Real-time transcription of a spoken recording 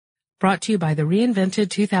Brought to you by the reinvented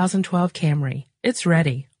 2012 Camry. It's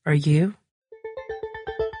ready. Are you?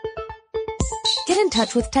 Get in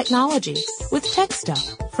touch with technology with Tech Stuff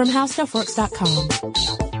from HowStuffWorks.com.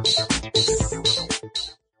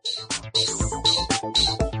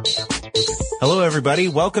 Hello, everybody.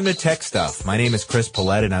 Welcome to Tech Stuff. My name is Chris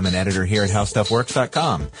Paulette, and I'm an editor here at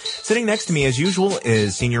HowStuffWorks.com. Sitting next to me, as usual,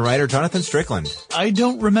 is senior writer Jonathan Strickland. I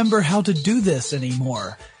don't remember how to do this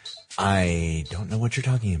anymore. I don't know what you're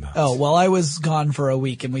talking about. Oh, well, I was gone for a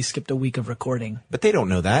week, and we skipped a week of recording. But they don't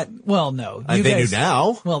know that. Well, no. They do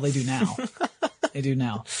now. Well, they do now. They do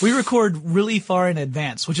now. We record really far in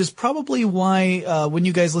advance, which is probably why when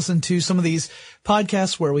you guys listen to some of these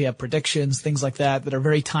podcasts where we have predictions, things like that are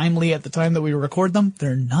very timely at the time that we record them,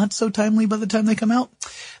 they're not so timely by the time they come out.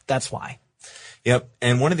 That's why. Yep.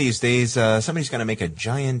 And one of these days, somebody's going to make a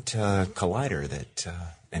giant collider that...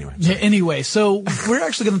 Anyway, so we're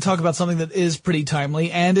actually going to talk about something that is pretty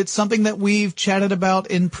timely, and it's something that we've chatted about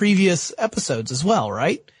in previous episodes as well,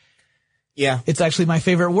 right? Yeah. It's actually my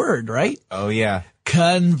favorite word, right? Oh, yeah.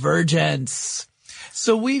 Convergence.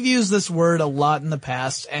 So we've used this word a lot in the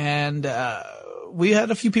past, and we had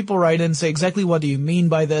a few people write in and say, exactly what do you mean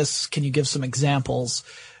by this? Can you give some examples?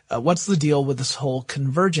 What's the deal with this whole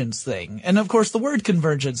convergence thing? And of course, the word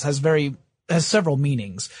convergence has several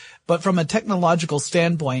meanings. But from a technological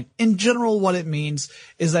standpoint, in general, what it means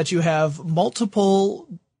is that you have multiple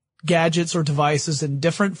gadgets or devices in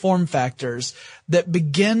different form factors that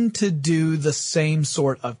begin to do the same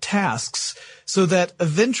sort of tasks so that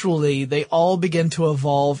eventually they all begin to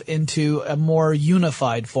evolve into a more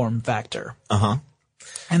unified form factor. Uh-huh.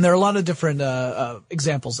 And there are a lot of different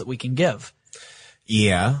examples that we can give.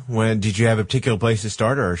 Yeah. Did you have a particular place to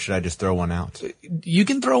start, or should I just throw one out? You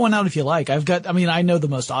can throw one out if you like. I know the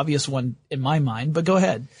most obvious one in my mind, but go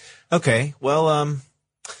ahead. Okay. Well,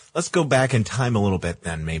 let's go back in time a little bit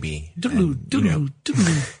then, maybe.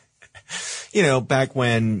 Back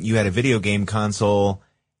when you had a video game console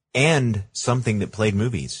and something that played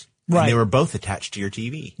movies. Right. And they were both attached to your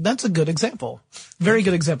TV. That's a good example. Very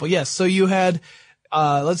good example. Yes. So you had...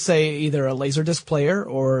 let's say either a Laserdisc player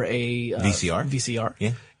or a VCR. VCR.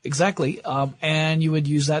 Yeah. Exactly. And you would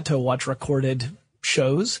use that to watch recorded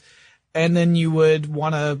shows. And then you would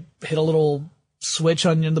want to hit a little switch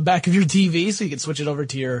on the back of your TV so you could switch it over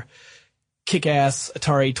to your kick-ass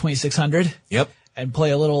Atari 2600. Yep. And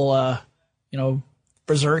play a little,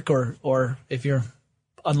 Berserk or if you're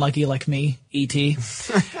unlucky like me, E.T.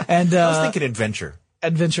 And, I was thinking Adventure.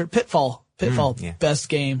 Pitfall. Yeah. Best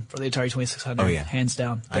game for the Atari 2600. Oh, yeah. Hands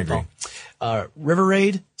down. Pitfall. I agree. River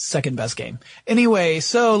Raid, second best game. Anyway,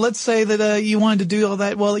 so let's say that you wanted to do all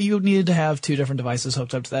that. Well, you needed to have two different devices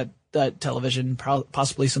hooked up to that television,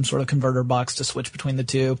 possibly some sort of converter box to switch between the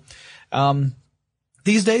two.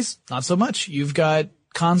 These days, not so much. You've got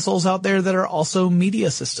consoles out there that are also media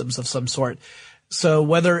systems of some sort. So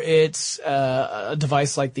whether it's a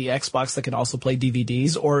device like the Xbox that can also play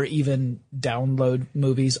DVDs or even download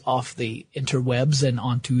movies off the interwebs and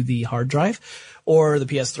onto the hard drive, or the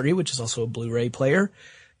PS3, which is also a Blu-ray player,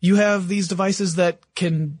 you have these devices that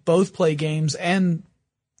can both play games and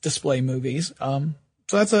display movies. So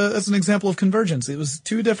that's an example of convergence. It was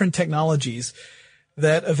two different technologies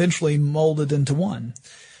that eventually molded into one.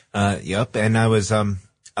 Yep. And I was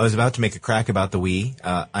about to make a crack about the Wii.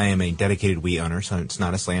 I am a dedicated Wii owner, so it's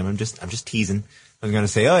not a slam. I'm just teasing. I was going to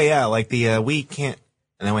say, oh yeah, like the Wii can't.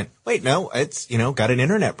 And I went, wait, no, it's, got an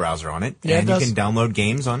internet browser on it. Yeah, and it you does. can download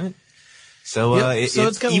games on it. So,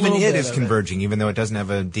 it's got even it is of converging, even though it doesn't have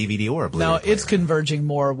a DVD or a Blu-ray Now, player. it's converging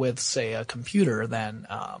more with, say, a computer than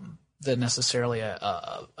necessarily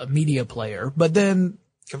a media player. But then.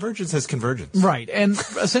 Convergence has convergence. Right. And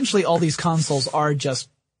essentially all these consoles are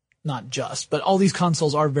but all these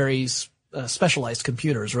consoles are very specialized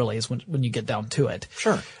computers, really, is when you get down to it.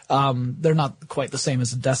 Sure. They're not quite the same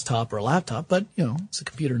as a desktop or a laptop, but, it's a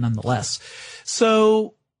computer nonetheless.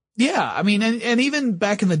 So, yeah, I mean, and even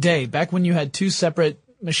back in the day, back when you had two separate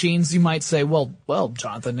machines, you might say, well,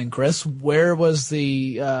 Jonathan and Chris, where was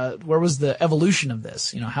the evolution of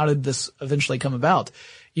this? How did this eventually come about?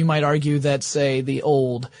 You might argue that, say, the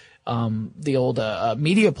old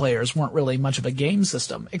media players weren't really much of a game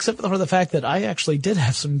system, except for the fact that I actually did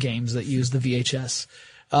have some games that used the VHS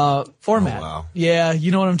format. Oh, wow. Yeah,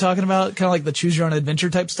 you know what I'm talking about? Kind of like the choose your own adventure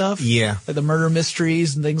type stuff. Yeah. Like the murder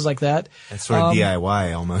mysteries and things like that. That's sort of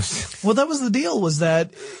DIY almost. Well, that was the deal, was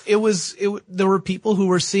that there were people who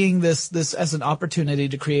were seeing this as an opportunity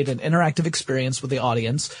to create an interactive experience with the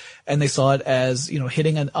audience, and they saw it as,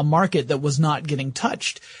 hitting a market that was not getting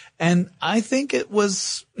touched. And I think it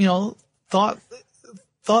was, thought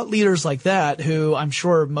thought leaders like that, who I'm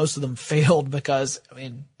sure most of them failed because, I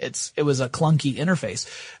mean, it was a clunky interface,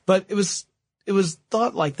 but it was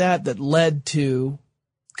thought like that led to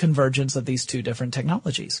convergence of these two different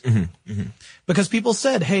technologies. Because people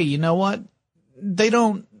said, hey, you know what?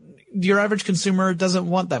 Your average consumer doesn't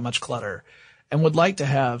want that much clutter and would like to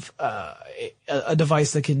have a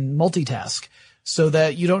device that can multitask, so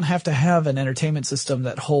that you don't have to have an entertainment system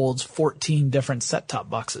that holds 14 different set-top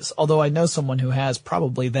boxes. Although I know someone who has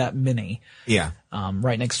probably that many. Yeah.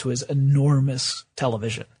 Right next to his enormous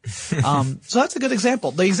television. So that's a good example.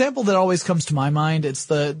 The example that always comes to my mind, it's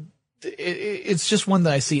just one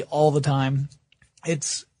that I see all the time.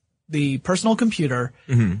 It's the personal computer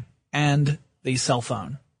and the cell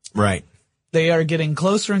phone. Right. They are getting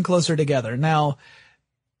closer and closer together. Now,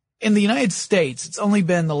 in the United States, it's only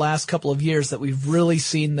been the last couple of years that we've really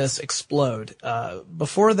seen this explode.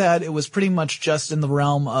 Before that, it was pretty much just in the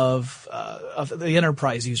realm of the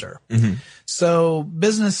enterprise user. So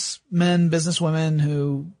businessmen, businesswomen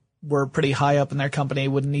who were pretty high up in their company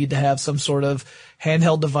would need to have some sort of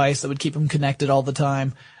handheld device that would keep them connected all the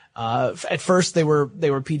time. At first they were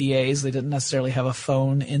PDAs. They didn't necessarily have a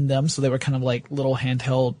phone in them, so they were kind of like little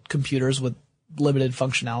handheld computers with limited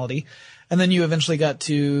functionality. And then you eventually got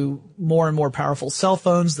to more and more powerful cell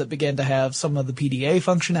phones that began to have some of the PDA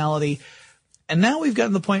functionality. And now we've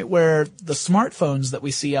gotten to the point where the smartphones that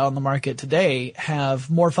we see out on the market today have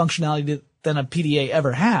more functionality than a PDA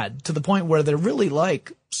ever had, to the point where they're really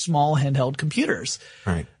like small handheld computers.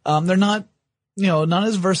 Right. They're not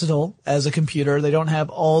as versatile as a computer. They don't have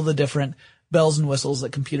all the different bells and whistles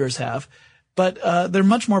that computers have, but they're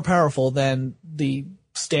much more powerful than the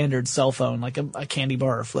standard cell phone, like a candy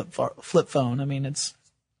bar or flip phone. I mean,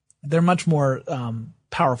 they're much more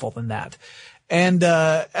powerful than that. And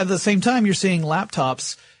at the same time, you're seeing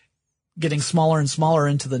laptops getting smaller and smaller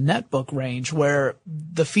into the netbook range, where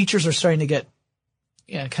the features are starting to get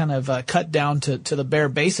kind of cut down to the bare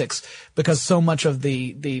basics, because so much of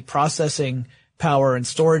the processing power and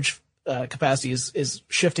storage capacity is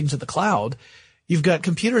shifting to the cloud. You've got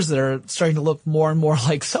computers that are starting to look more and more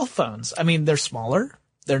like cell phones. I mean, they're smaller.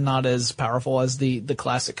 They're not as powerful as the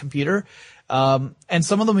classic computer. And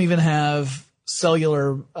some of them even have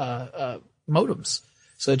cellular modems,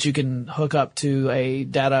 so that you can hook up to a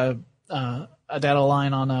data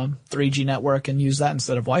line on a 3G network and use that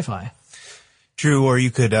instead of Wi-Fi. True. Or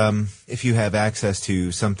you could, if you have access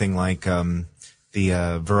to something like the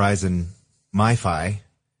Verizon MiFi,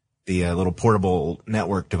 the little portable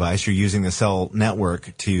network device, you're using the cell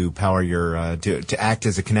network to power your to act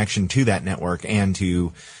as a connection to that network and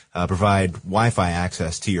to provide Wi-Fi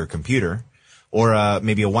access to your computer, or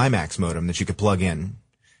maybe a WiMAX modem that you could plug in,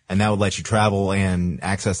 and that would let you travel and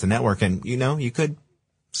access the network. And you could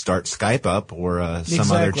start Skype up or some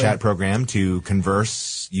other chat program to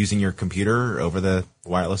converse using your computer over the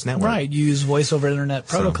wireless network. Right. You use voice over internet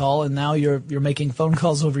protocol, and now you're making phone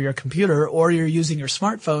calls over your computer, or you're using your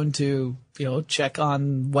smartphone to, check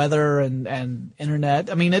on weather and internet.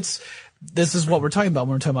 I mean, this is what we're talking about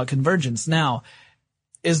when we're talking about convergence. Now,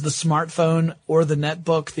 is the smartphone or the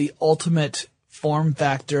netbook the ultimate form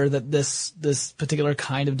factor that this particular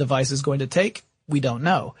kind of device is going to take? We don't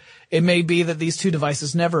know. It may be that these two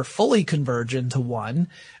devices never fully converge into one,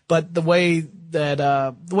 but the way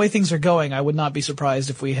things are going, I would not be surprised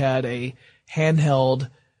if we had a handheld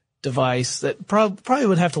device that probably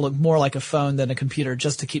would have to look more like a phone than a computer,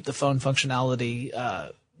 just to keep the phone functionality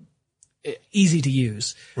easy to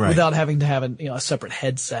use, right, without having to have a separate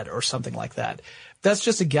headset or something like that. That's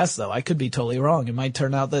just a guess, though. I could be totally wrong. It might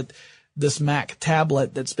turn out that this Mac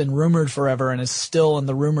tablet that's been rumored forever and is still in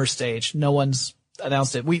the rumor stage, no one's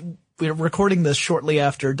announced it. We're recording this shortly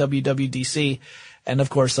after WWDC, and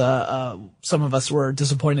of course, some of us were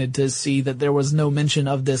disappointed to see that there was no mention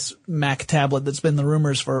of this Mac tablet that's been the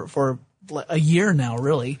rumors for a year now,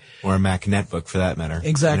 really. Or a Mac netbook, for that matter.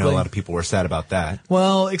 Exactly. I know a lot of people were sad about that.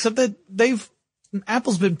 Well, except that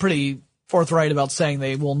Apple's been pretty forthright about saying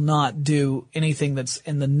they will not do anything that's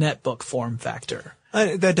in the netbook form factor.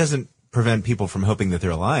 That doesn't prevent people from hoping that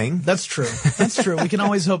they're lying. That's true. That's true. We can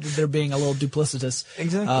always hope that they're being a little duplicitous.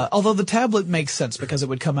 Exactly. Although the tablet makes sense, because it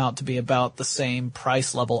would come out to be about the same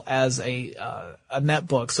price level as a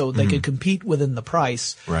netbook, so they could compete within the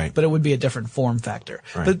price. Right. But it would be a different form factor.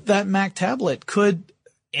 Right. But that Mac tablet could,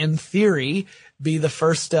 in theory, be the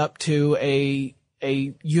first step to a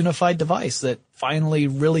unified device that finally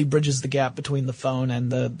really bridges the gap between the phone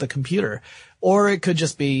and the computer. Or it could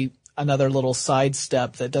just be another little side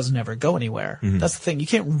step that doesn't ever go anywhere. That's the thing. You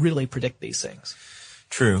can't really predict these things.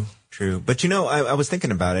 True. But I was thinking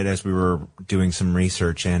about it as we were doing some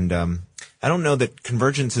research, and I don't know that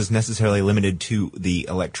convergence is necessarily limited to the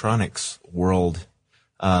electronics world.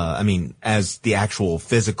 As the actual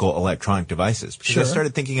physical electronic devices. Because I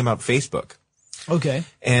started thinking about Facebook. Okay.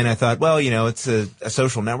 And I thought, well, it's a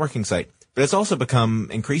social networking site, but it's also become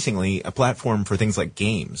increasingly a platform for things like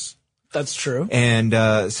games. That's true. And,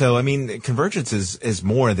 convergence is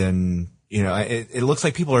more than, it looks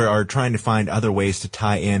like people are trying to find other ways to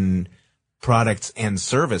tie in products and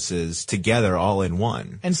services together all in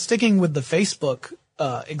one. And sticking with the Facebook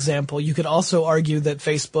example, you could also argue that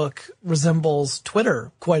Facebook resembles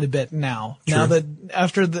Twitter quite a bit now. True. Now that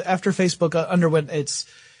after Facebook underwent its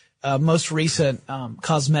most recent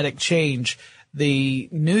cosmetic change, the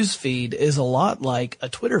news feed is a lot like a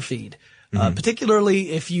Twitter feed.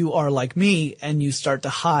 Particularly if you are like me and you start to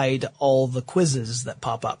hide all the quizzes that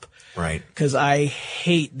pop up. Right. Because I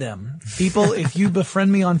hate them. People, if you befriend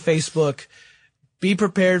me on Facebook, be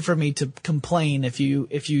prepared for me to complain if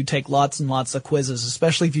you take lots and lots of quizzes,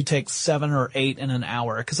 especially if you take 7 or 8 in an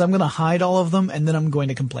hour, because I'm going to hide all of them and then I'm going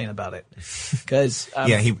to complain about it. Because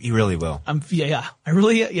he really will.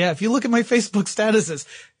 If you look at my Facebook statuses,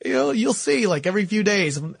 you'll see like every few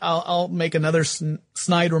days I'll make another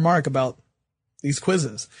snide remark about these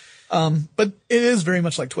quizzes. But it is very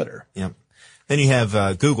much like Twitter. Yeah. Then you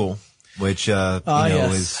have Google, which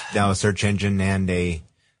is now a search engine and a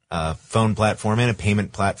phone platform and a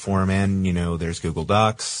payment platform, and there's Google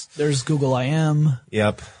Docs. There's Google IM.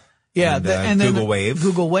 Yep. Yeah, and Google Wave.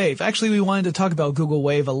 Google Wave. Actually, we wanted to talk about Google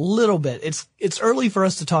Wave a little bit. It's early for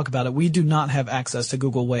us to talk about it. We do not have access to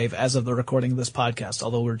Google Wave as of the recording of this podcast,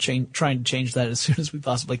 although we're trying to change that as soon as we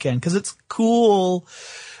possibly can, because it's cool,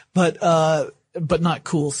 but not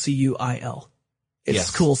cool CUIL.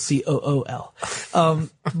 It's cool COOL.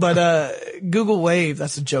 But Google Wave,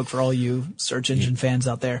 that's a joke for all you search engine fans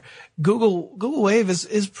out there. Google Wave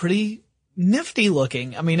is pretty nifty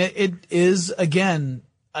looking. I mean, it is, again,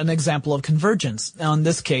 an example of convergence. Now, in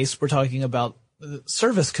this case, we're talking about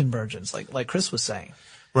service convergence, like Chris was saying.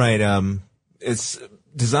 Right. It's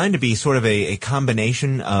designed to be sort of a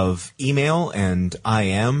combination of email and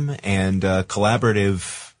IM and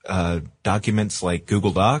collaborative documents like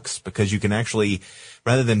Google Docs, because you can actually,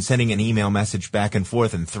 rather than sending an email message back and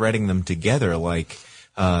forth and threading them together like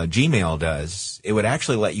Gmail does, it would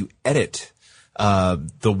actually let you edit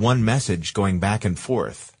the one message going back and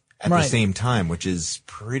forth at the same time, which is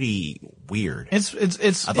pretty weird.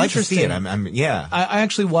 It's I'd like to see it. I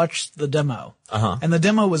actually watched the demo. And the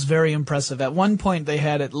demo was very impressive. At one point, they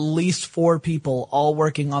had at least 4 people all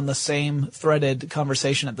working on the same threaded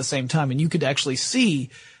conversation at the same time, and you could actually see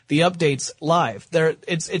the updates live.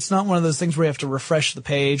 It's not one of those things where you have to refresh the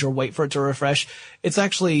page or wait for it to refresh. It's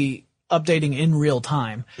actually updating in real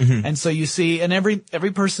time. And so you see, and every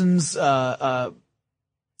person's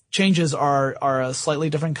changes are a slightly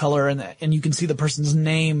different color, and you can see the person's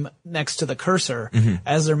name next to the cursor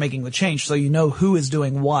as they're making the change, so you know who is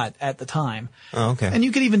doing what at the time. Oh, okay. And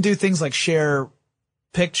you can even do things like share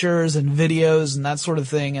pictures and videos and that sort of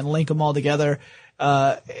thing and link them all together.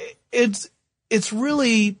 It's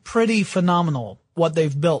really pretty phenomenal what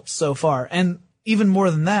they've built so far. And even more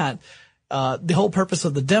than that, the whole purpose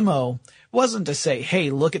of the demo wasn't to say,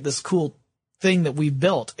 hey, look at this cool thing that we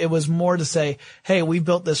built. It was more to say, hey, we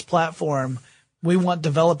built this platform. We want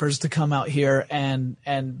developers to come out here and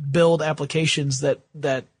build applications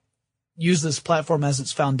that use this platform as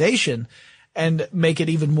its foundation and make it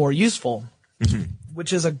even more useful,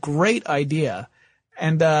 which is a great idea.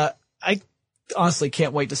 And I honestly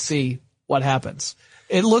can't wait to see what happens.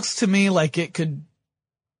 It looks to me like it could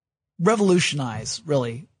revolutionize,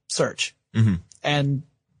 really, search and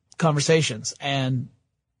conversations and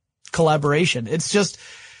collaboration. It's just,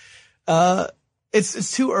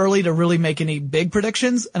 it's too early to really make any big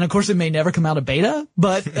predictions. And of course it may never come out of beta,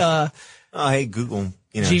 but, hey, Google,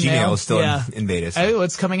 Gmail is still in beta. So. Oh,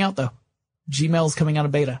 it's coming out though. Gmail is coming out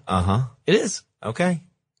of beta. It is. Okay.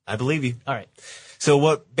 I believe you. All right. So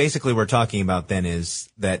what basically we're talking about then is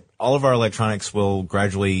that all of our electronics will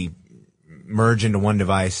gradually merge into one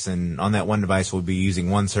device, and on that one device we'll be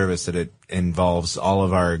using one service that it involves all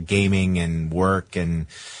of our gaming and work and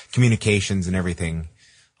communications and everything,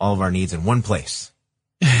 all of our needs in one place.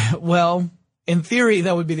 Well, in theory,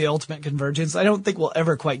 that would be the ultimate convergence. I don't think we'll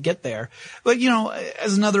ever quite get there. But,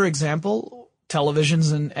 as another example,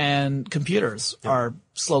 televisions and computers are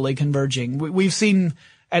slowly converging. We've seen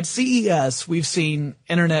at CES, we've seen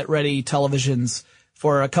internet-ready televisions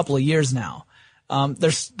for a couple of years now.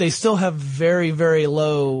 They still have very, very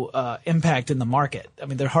low impact in the market. I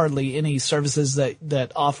mean, there are hardly any services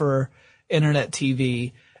that offer internet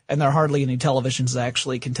TV, and there are hardly any televisions that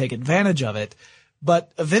actually can take advantage of it.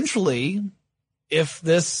 But eventually, if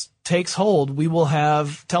this takes hold, we will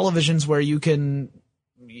have televisions where you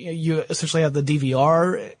essentially have the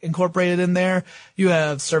DVR incorporated in there. You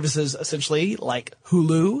have services essentially like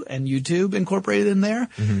Hulu and YouTube incorporated in there,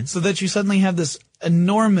 so that you suddenly have this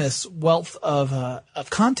enormous wealth of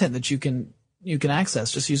content that you can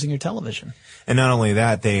access just using your television. And not only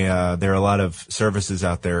that, there are a lot of services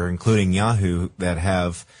out there, including Yahoo, that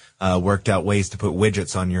have worked out ways to put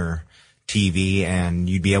widgets on your TV, and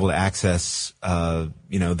you'd be able to access,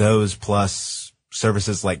 those plus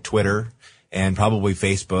services like Twitter and probably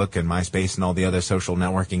Facebook and MySpace and all the other social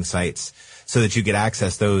networking sites, so that you could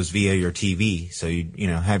access those via your TV. So you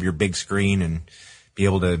have your big screen and be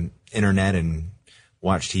able to internet and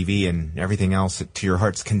watch TV and everything else to your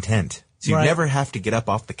heart's content. So you never have to get up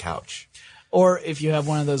off the couch. Or if you have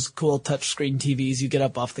one of those cool touchscreen TVs, you get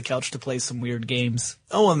up off the couch to play some weird games.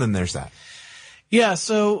 Oh, and then there's that. Yeah,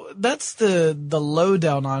 so that's the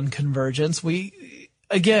lowdown on convergence. When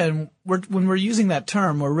we're using that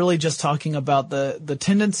term, we're really just talking about the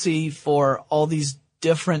tendency for all these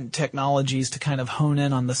different technologies to kind of hone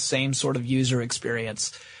in on the same sort of user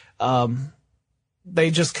experience.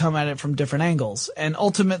 They just come at it from different angles. And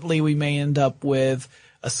ultimately, we may end up with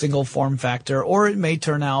a single form factor, or it may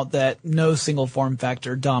turn out that no single form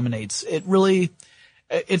factor dominates.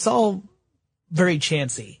 It's all very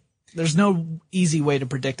chancy. There's no easy way to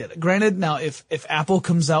predict it. Granted, now if Apple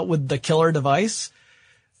comes out with the killer device,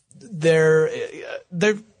 they're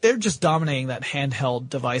just dominating that handheld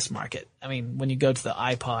device market. I mean, when you go to the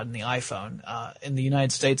iPod and the iPhone, in the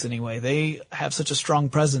United States anyway, they have such a strong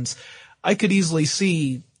presence. I could easily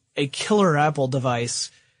see a killer Apple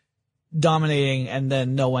device dominating, and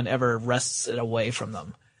then no one ever wrests it away from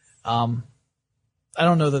them. I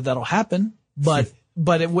don't know that that'll happen, but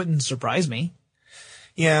it wouldn't surprise me.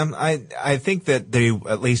 Yeah, I think that they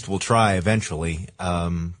at least will try eventually.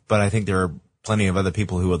 But I think there are plenty of other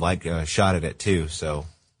people who would like a shot at it too. So,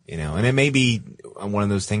 and it may be one of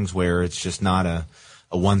those things where it's just not a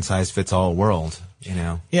one size fits all world,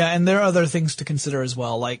 Yeah, and there are other things to consider as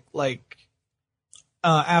well. Like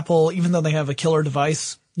Apple, even though they have a killer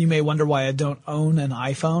device, you may wonder why I don't own an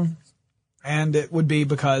iPhone. And it would be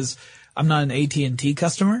because I'm not an AT&T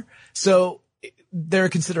customer. So there are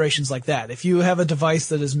considerations like that. If you have a device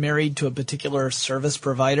that is married to a particular service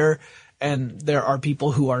provider, and there are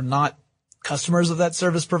people who are not customers of that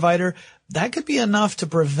service provider, that could be enough to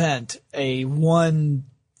prevent one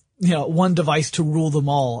device to rule them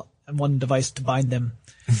all and one device to bind them.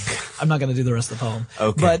 I'm not going to do the rest of the poem.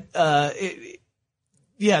 Okay. But,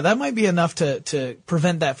 that might be enough to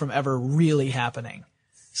prevent that from ever really happening.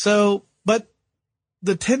 So, but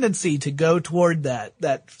the tendency to go toward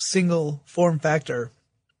that single form factor,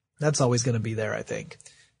 that's always going to be there, I think.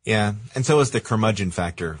 Yeah. And so is the curmudgeon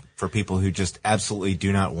factor for people who just absolutely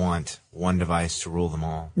do not want one device to rule them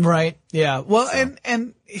all. Right. Yeah. Well,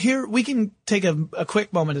 and here we can take a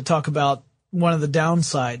quick moment to talk about one of the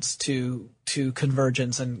downsides to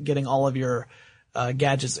convergence and getting all of your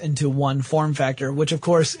gadgets into one form factor, which of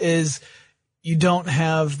course is you don't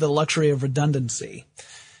have the luxury of redundancy.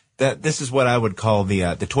 This is what I would call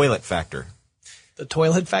the toilet factor. The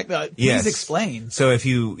toilet factor? Please explain. So if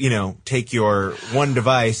you take your one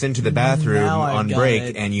device into the bathroom on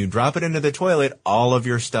break and you drop it into the toilet, all of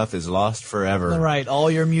your stuff is lost forever. Right.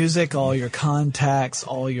 All your music, all your contacts,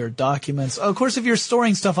 all your documents. Of course, if you're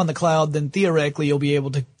storing stuff on the cloud, then theoretically you'll be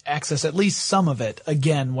able to access at least some of it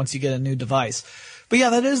again once you get a new device. But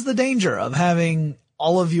yeah, that is the danger of having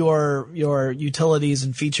all of your utilities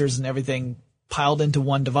and features and everything piled into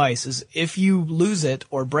one device. Is if you lose it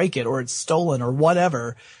or break it or it's stolen or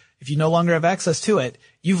whatever, if you no longer have access to it,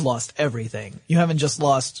 you've lost everything. You haven't just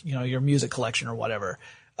lost, your music collection or whatever.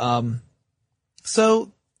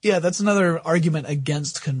 So yeah, that's another argument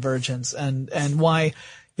against convergence and why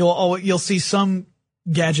you'll see some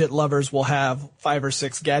gadget lovers will have 5 or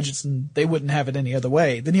 6 gadgets and they wouldn't have it any other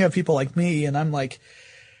way. Then you have people like me and I'm like,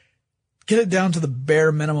 get it down to the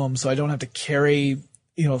bare minimum so I don't have to carry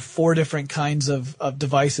 4 different kinds of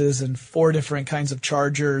devices and 4 different kinds of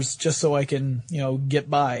chargers just so I can, get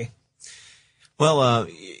by. Well,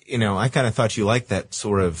 I kind of thought you liked that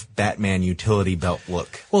sort of Batman utility belt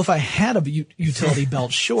look. Well, if I had a utility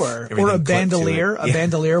belt, sure. Or a bandolier. A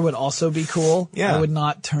bandolier would also be cool. Yeah. I would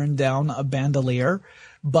not turn down a bandolier.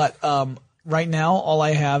 But, right now, all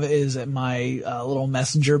I have is my little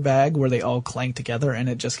messenger bag where they all clank together, and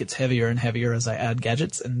it just gets heavier and heavier as I add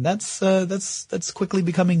gadgets, and that's quickly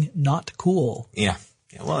becoming not cool. Yeah.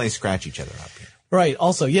 Well, they scratch each other up here. Right.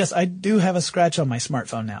 Also, yes, I do have a scratch on my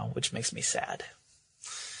smartphone now, which makes me sad.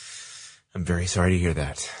 I'm very sorry to hear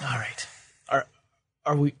that. All right.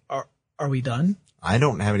 Are we done? I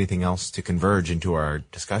don't have anything else to converge into our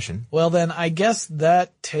discussion. Well, then I guess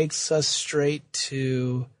that takes us straight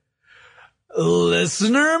to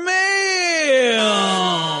listener mail.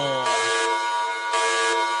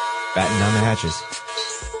 Batten down the hatches.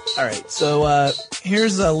 All right, so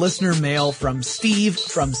here's a listener mail from Steve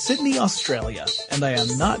from Sydney, Australia, and I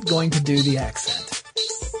am not going to do the accent.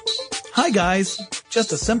 Hi guys,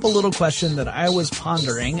 just a simple little question that I was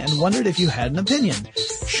pondering and wondered if you had an opinion.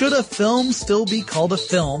 Should a film still be called a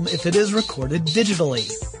film if it is recorded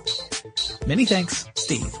digitally? Many thanks,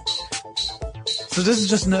 Steve. So this is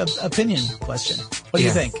just an opinion question. What do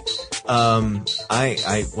you think?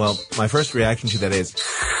 Well, my first reaction to that is,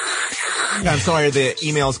 I'm sorry, the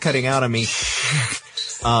email's cutting out on me.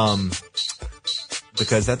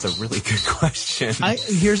 Because that's a really good question.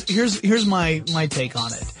 Here's my take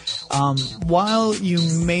on it. While you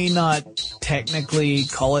may not technically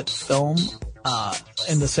call it film,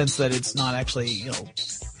 in the sense that it's not actually,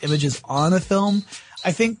 images on a film,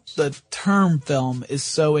 I think the term film is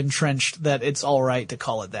so entrenched that it's all right to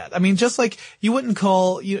call it that. I mean, just like you wouldn't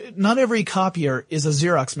not every copier is a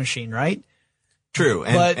Xerox machine, right? True,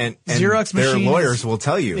 and Xerox their machines, lawyers will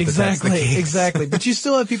tell you exactly, that that's the case. Exactly. But you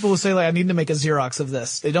still have people who say, like, I need to make a Xerox of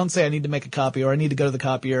this. They don't say I need to make a copy or I need to go to the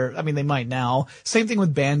copier. I mean, they might now. Same thing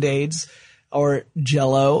with Band-Aids or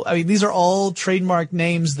Jell-O. I mean, these are all trademark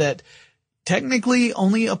names that technically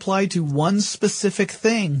only apply to one specific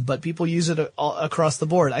thing, but people use it across the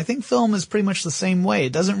board. I think film is pretty much the same way.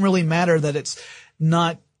 It doesn't really matter that it's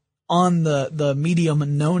not on the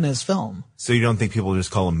medium known as film. So you don't think people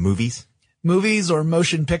just call them movies? Movies or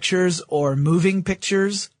motion pictures or moving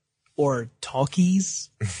pictures or talkies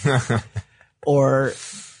or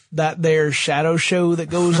that there shadow show that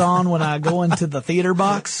goes on when I go into the theater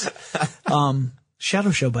box. Shadow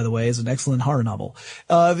Show, by the way, is an excellent horror novel.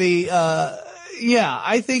 I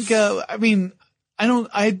think, I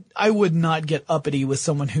would not get uppity with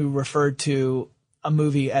someone who referred to a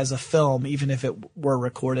movie as a film, even if it were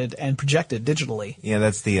recorded and projected digitally. Yeah,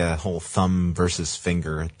 that's the whole thumb versus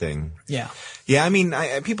finger thing. Yeah. Yeah, I mean,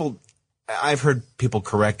 I've heard people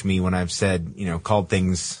correct me when I've said, called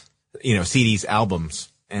things, CDs, albums.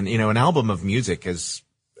 And, an album of music is,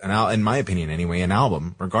 in my opinion anyway, an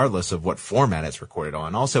album, regardless of what format it's recorded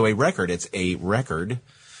on. Also a record, it's a record.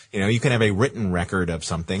 You can have a written record of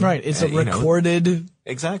something. Right, it's a recorded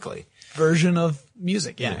exactly version of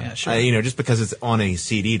music. Yeah, sure. Just because it's on a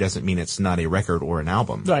CD doesn't mean it's not a record or an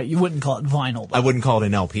album. Right, you wouldn't call it vinyl, though. I wouldn't call it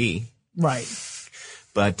an LP. Right.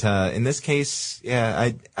 But in this case,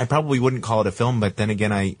 I probably wouldn't call it a film, but then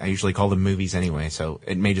again, I usually call them movies anyway, so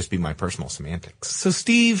it may just be my personal semantics. So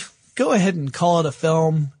Steve, go ahead and call it a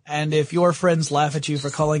film, and if your friends laugh at you for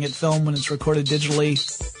calling it film when it's recorded digitally,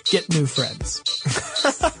 get new friends.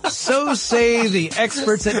 So say the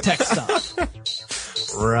experts at Tech Stuff.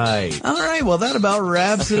 Right. All right. Well, that about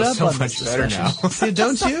wraps it up so on much this better discussion. now. See,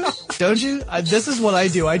 don't you? Don't you? This is what I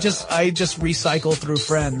do. I just recycle through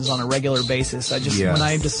friends on a regular basis. When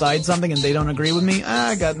I decide something and they don't agree with me,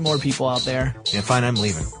 I got more people out there. Yeah, fine. I'm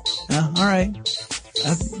leaving. All right.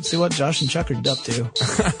 Let's see what Josh and Chuck are up to.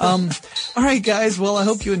 All right, guys. Well, I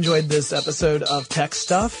hope you enjoyed this episode of Tech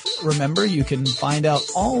Stuff. Remember, you can find out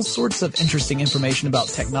all sorts of interesting information about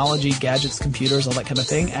technology, gadgets, computers, all that kind of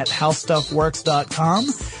thing at howstuffworks.com.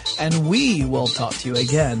 And we will talk to you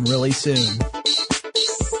again really soon.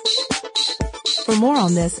 For more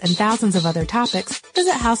on this and thousands of other topics,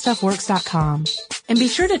 visit howstuffworks.com. And be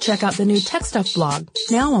sure to check out the new Tech Stuff blog,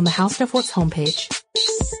 now on the How Stuff Works homepage.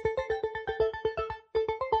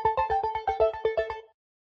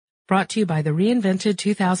 Brought to you by the reinvented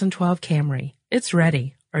 2012 Camry. It's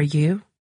ready. Are you?